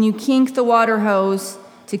when you kink the water hose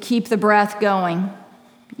to keep the breath going.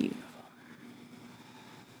 Beautiful.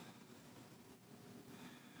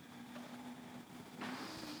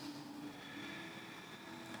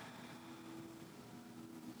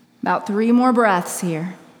 About 3 more breaths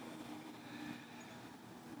here.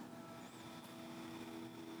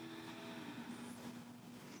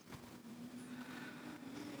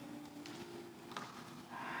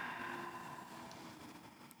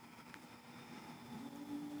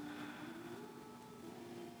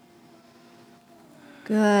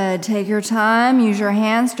 Good. Take your time. Use your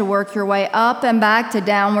hands to work your way up and back to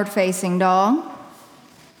downward facing dog.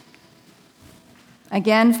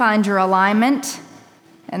 Again, find your alignment.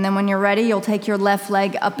 And then when you're ready, you'll take your left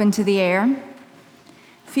leg up into the air.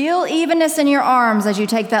 Feel evenness in your arms as you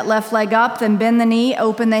take that left leg up, then bend the knee,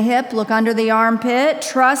 open the hip, look under the armpit.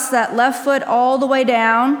 Trust that left foot all the way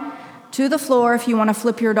down to the floor if you want to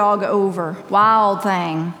flip your dog over. Wild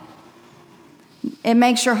thing. It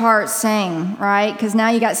makes your heart sing, right? Because now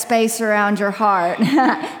you got space around your heart.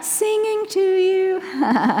 Singing to you.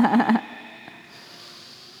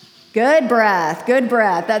 Good breath, good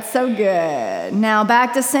breath. That's so good. Now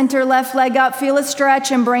back to center, left leg up. Feel a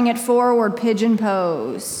stretch and bring it forward, pigeon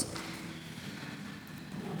pose.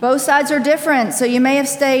 Both sides are different, so you may have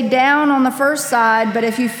stayed down on the first side, but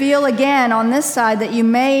if you feel again on this side that you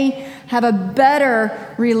may have a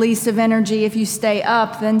better release of energy if you stay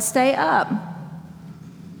up, then stay up.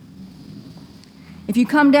 If you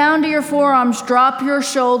come down to your forearms, drop your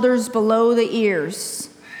shoulders below the ears.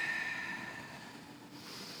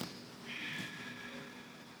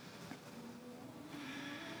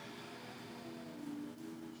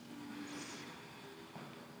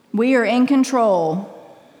 We are in control.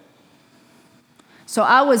 So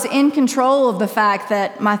I was in control of the fact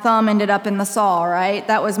that my thumb ended up in the saw, right?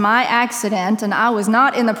 That was my accident, and I was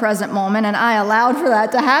not in the present moment, and I allowed for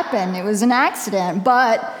that to happen. It was an accident.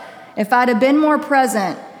 But if I'd have been more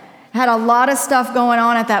present, had a lot of stuff going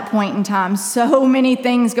on at that point in time, so many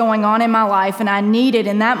things going on in my life, and I needed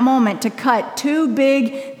in that moment to cut 2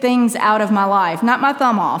 big things out of my life. Not my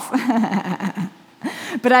thumb off.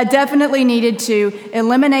 But I definitely needed to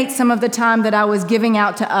eliminate some of the time that I was giving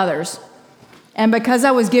out to others. And because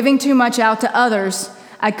I was giving too much out to others,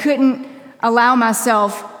 I couldn't allow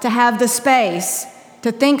myself to have the space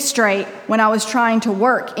to think straight when I was trying to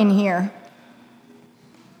work in here.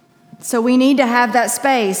 So we need to have that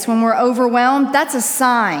space. When we're overwhelmed, that's a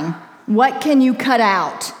sign. What can you cut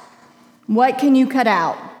out? What can you cut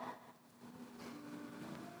out?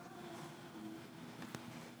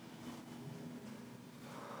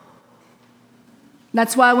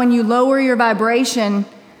 That's why when you lower your vibration,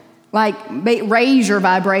 like raise your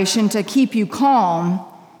vibration to keep you calm,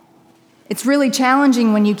 it's really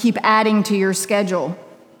challenging when you keep adding to your schedule.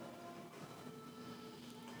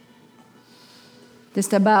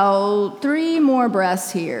 Just about 3 more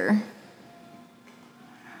breaths here.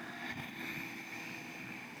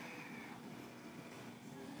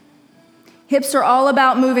 Hips are all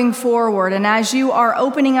about moving forward, and as you are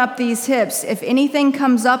opening up these hips, if anything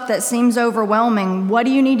comes up that seems overwhelming, what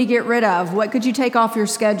do you need to get rid of? What could you take off your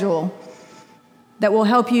schedule? that will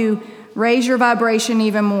help you raise your vibration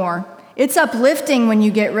even more. It's uplifting when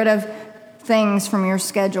you get rid of things from your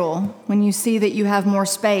schedule, when you see that you have more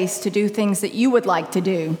space to do things that you would like to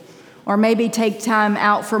do, or maybe take time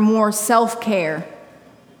out for more self-care.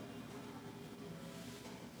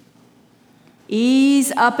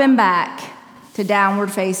 Ease up and back to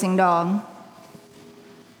downward facing dog.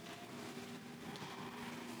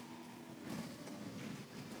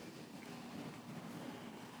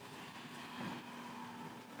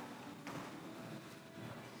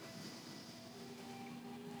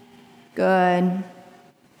 Good.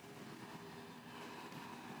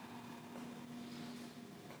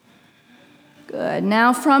 Good.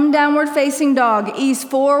 Now from downward facing dog, ease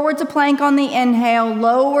forward to plank on the inhale,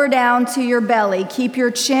 lower down to your belly. Keep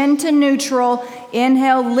your chin to neutral.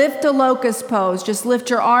 Inhale, lift to locust pose. Just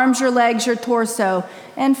lift your arms, your legs, your torso,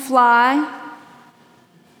 and fly.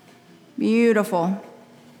 Beautiful.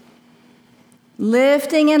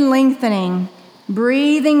 Lifting and lengthening,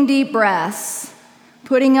 breathing deep breaths.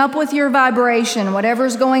 Putting up with your vibration,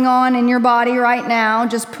 whatever's going on in your body right now,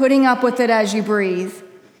 just putting up with it as you breathe.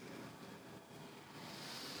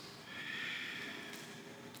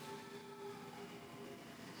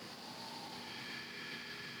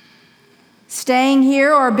 Staying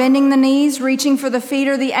here or bending the knees, reaching for the feet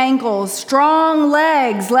or the ankles. Strong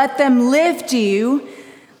legs, let them lift you.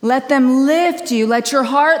 Let them lift you. Let your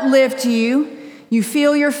heart lift you. You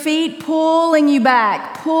feel your feet pulling you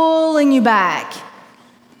back, pulling you back.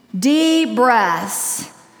 Deep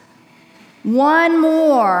breaths. One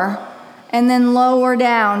more, and then lower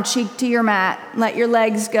down, cheek to your mat. Let your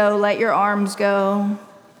legs go, let your arms go.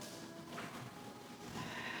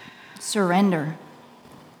 Surrender.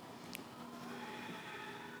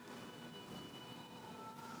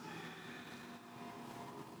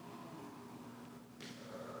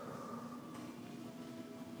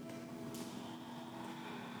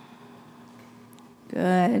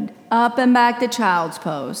 Good. Up and back to child's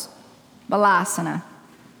pose. Balasana.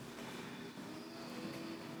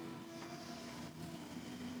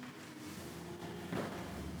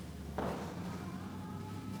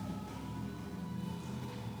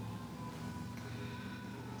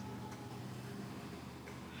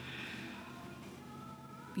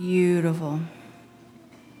 Beautiful.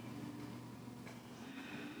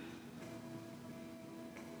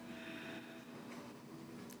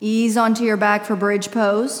 Ease onto your back for bridge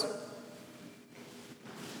pose.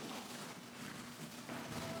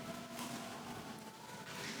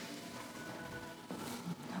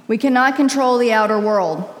 We cannot control the outer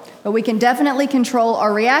world, but we can definitely control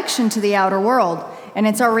our reaction to the outer world. And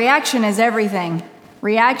it's our reaction is everything.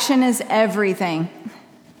 Reaction is everything.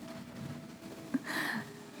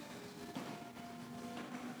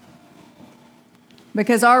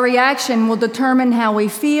 Because our reaction will determine how we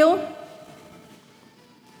feel.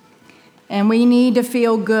 And we need to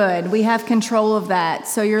feel good. We have control of that.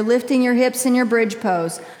 So you're lifting your hips in your bridge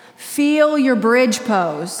pose. Feel your bridge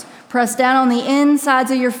pose. Press down on the insides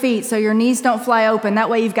of your feet so your knees don't fly open. That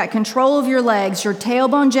way you've got control of your legs. Your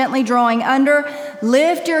tailbone gently drawing under.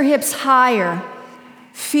 Lift your hips higher.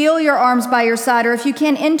 Feel your arms by your side. Or if you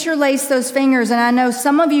can, interlace those fingers. And I know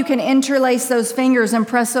some of you can interlace those fingers and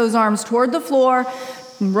press those arms toward the floor.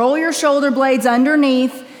 Roll your shoulder blades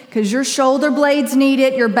underneath, because your shoulder blades need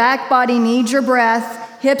it, your back body needs your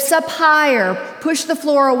breath. Hips up higher, push the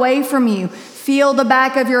floor away from you. Feel the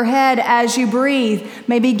back of your head as you breathe.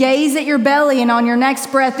 Maybe gaze at your belly, and on your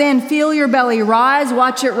next breath in, feel your belly rise,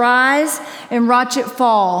 watch it rise, and watch it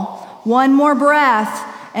fall. One more breath,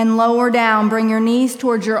 and lower down. Bring your knees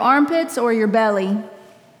towards your armpits or your belly.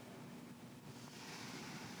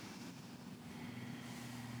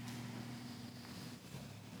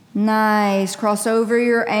 Nice. Cross over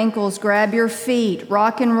your ankles, grab your feet,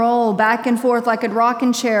 rock and roll back and forth like a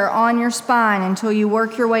rocking chair on your spine until you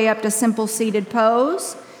work your way up to simple seated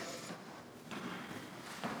pose.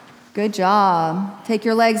 Good job. Take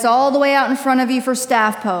your legs all the way out in front of you for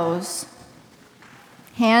staff pose.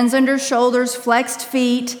 Hands under shoulders, flexed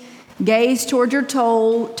feet, gaze toward your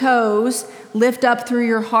toes, lift up through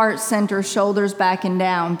your heart center, shoulders back and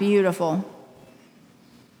down. Beautiful.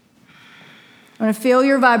 I'm going to feel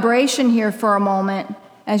your vibration here for a moment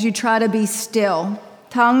as you try to be still.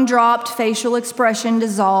 Tongue dropped, facial expression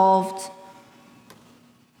dissolved.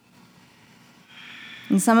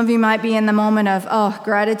 And some of you might be in the moment of, oh,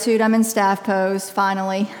 gratitude, I'm in staff pose,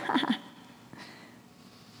 finally.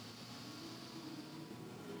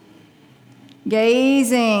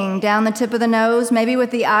 Gazing down the tip of the nose, maybe with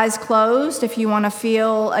the eyes closed if you want to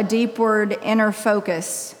feel a deepward inner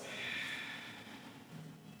focus.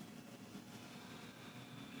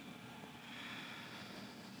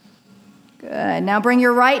 Good. Now bring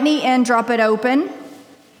your right knee in, drop it open,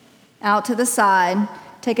 out to the side.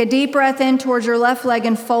 Take a deep breath in towards your left leg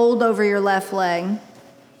and fold over your left leg.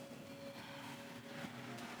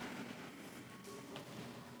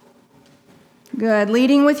 Good.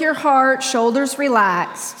 Leading with your heart, shoulders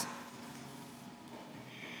relaxed.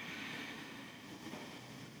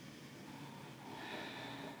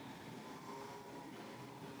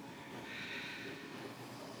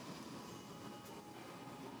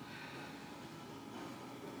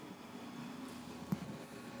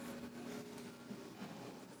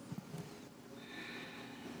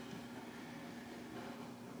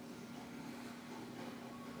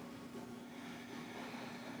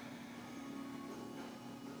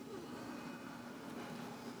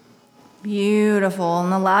 Beautiful.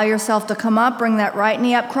 And allow yourself to come up, bring that right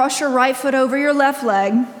knee up, cross your right foot over your left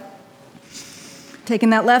leg.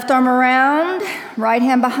 Taking that left arm around, right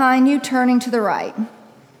hand behind you, turning to the right.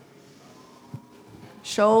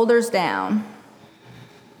 Shoulders down.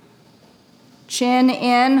 Chin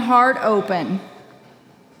in, heart open.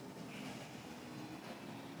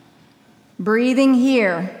 Breathing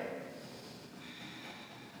here.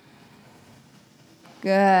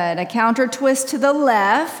 Good. A counter twist to the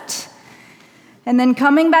left. And then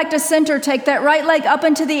coming back to center, take that right leg up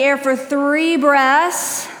into the air for 3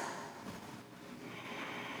 breaths.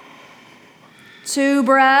 2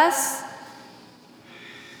 breaths.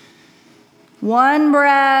 1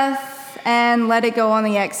 breath, and let it go on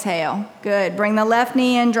the exhale. Good. Bring the left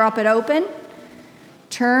knee in, drop it open.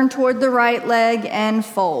 Turn toward the right leg and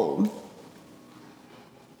fold.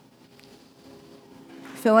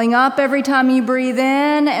 Filling up every time you breathe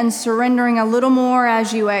in and surrendering a little more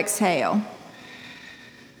as you exhale.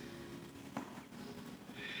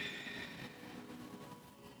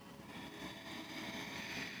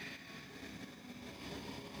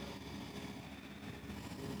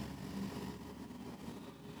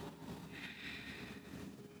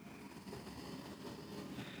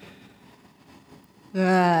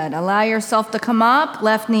 Good. Allow yourself to come up,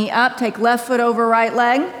 left knee up, take left foot over right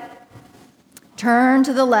leg. Turn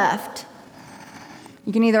to the left.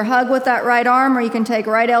 You can either hug with that right arm or you can take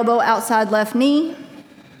right elbow outside left knee.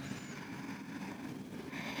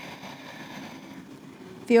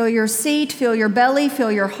 Feel your seat, feel your belly,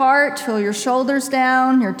 feel your heart, feel your shoulders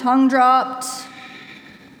down, your tongue dropped.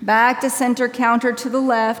 Back to center, counter to the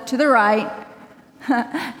left, to the right.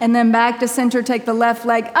 And then back to center, take the left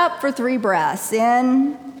leg up for 3 breaths.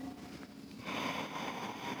 In,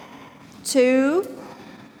 2,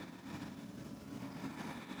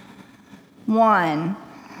 1.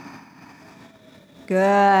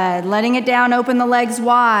 Good. Letting it down, open the legs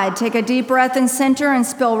wide. Take a deep breath in center and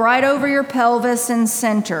spill right over your pelvis in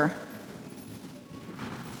center.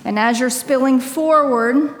 And as you're spilling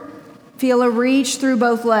forward, feel a reach through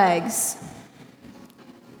both legs.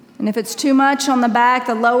 And if it's too much on the back,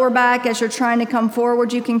 the lower back, as you're trying to come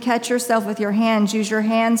forward, you can catch yourself with your hands. Use your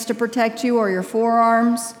hands to protect you or your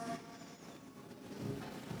forearms.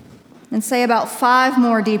 And say about 5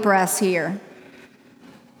 more deep breaths here.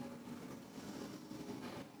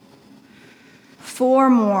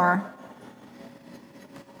 4 more.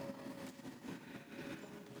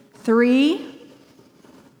 3,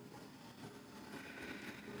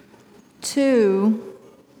 2,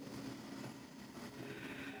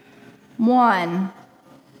 1.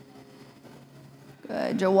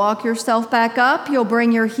 Good. You'll walk yourself back up. You'll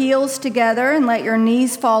bring your heels together and let your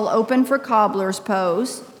knees fall open for cobbler's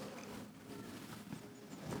pose.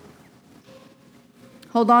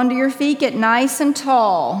 Hold on to your feet, get nice and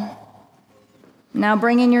tall. Now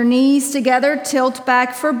bringing your knees together, tilt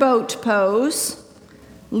back for boat pose.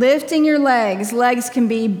 Lifting your legs. Legs can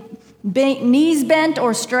be knees bent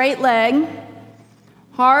or straight leg.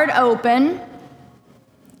 Heart open.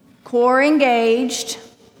 Core engaged.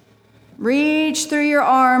 Reach through your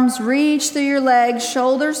arms, reach through your legs,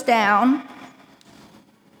 shoulders down.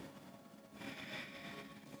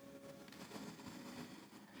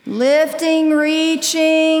 Lifting,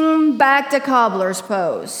 reaching, back to cobbler's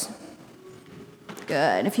pose.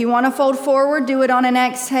 Good. If you want to fold forward, do it on an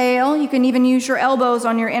exhale. You can even use your elbows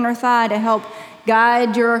on your inner thigh to help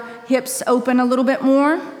guide your hips open a little bit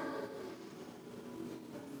more.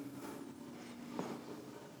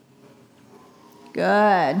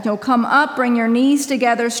 Good. You'll come up, bring your knees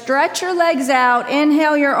together, stretch your legs out,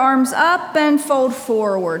 inhale your arms up and fold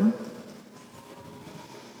forward.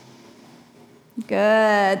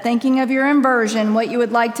 Good. Thinking of your inversion, what you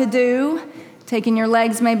would like to do, taking your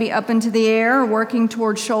legs maybe up into the air or working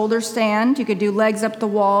towards shoulder stand. You could do legs up the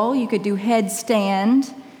wall. You could do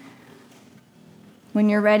headstand. When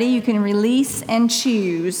you're ready, you can release and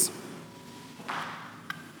choose.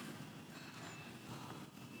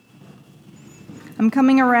 I'm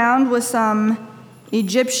coming around with some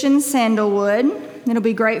Egyptian sandalwood. It'll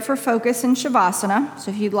be great for focus in Shavasana.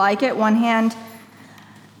 So if you'd like it, one hand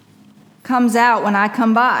comes out when I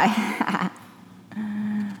come by.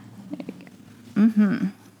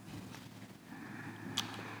 And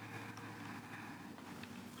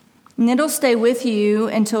it'll stay with you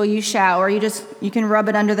until you shower. You can rub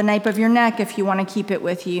it under the nape of your neck if you want to keep it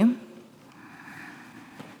with you.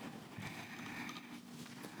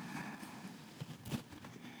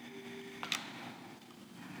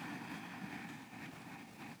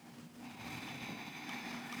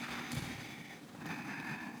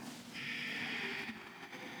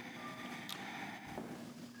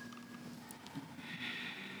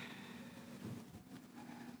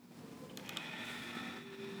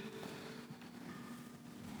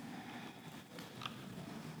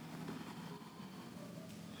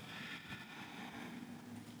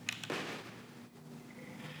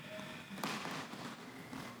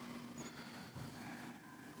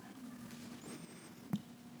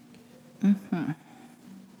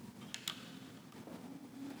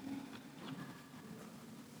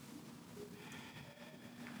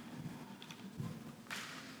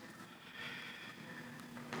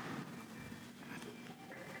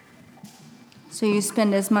 So you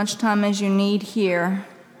spend as much time as you need here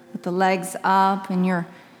with the legs up and your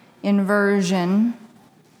inversion.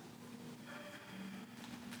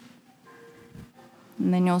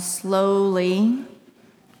 And then you'll slowly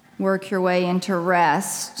work your way into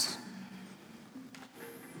rest.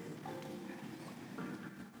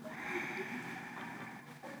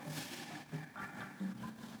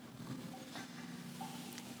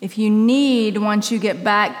 If you need, once you get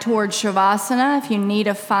back towards Shavasana, if you need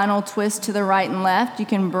a final twist to the right and left, you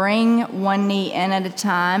can bring one knee in at a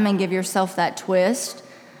time and give yourself that twist.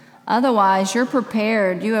 Otherwise, you're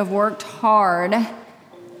prepared. You have worked hard.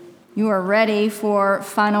 You are ready for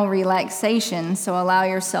final relaxation. So allow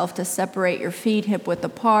yourself to separate your feet hip width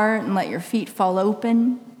apart and let your feet fall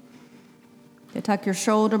open. You tuck your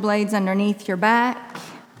shoulder blades underneath your back.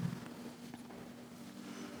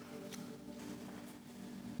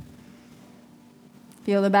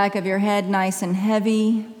 Feel the back of your head nice and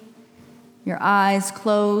heavy. Your eyes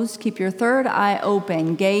closed. Keep your third eye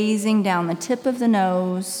open, gazing down the tip of the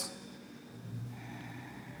nose.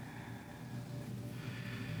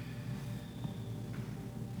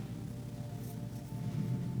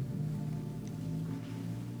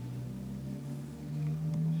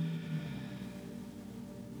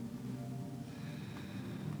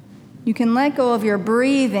 You can let go of your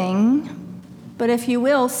breathing. But if you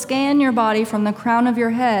will, scan your body from the crown of your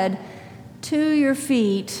head to your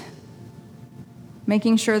feet,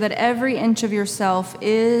 making sure that every inch of yourself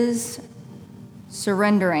is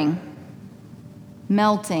surrendering,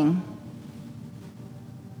 melting.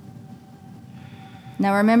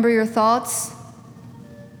 Now remember, your thoughts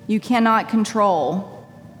you cannot control,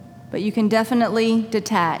 but you can definitely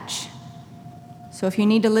detach. So if you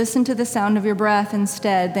need to listen to the sound of your breath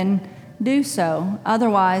instead, then do so.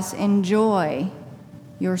 Otherwise, enjoy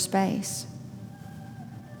your space.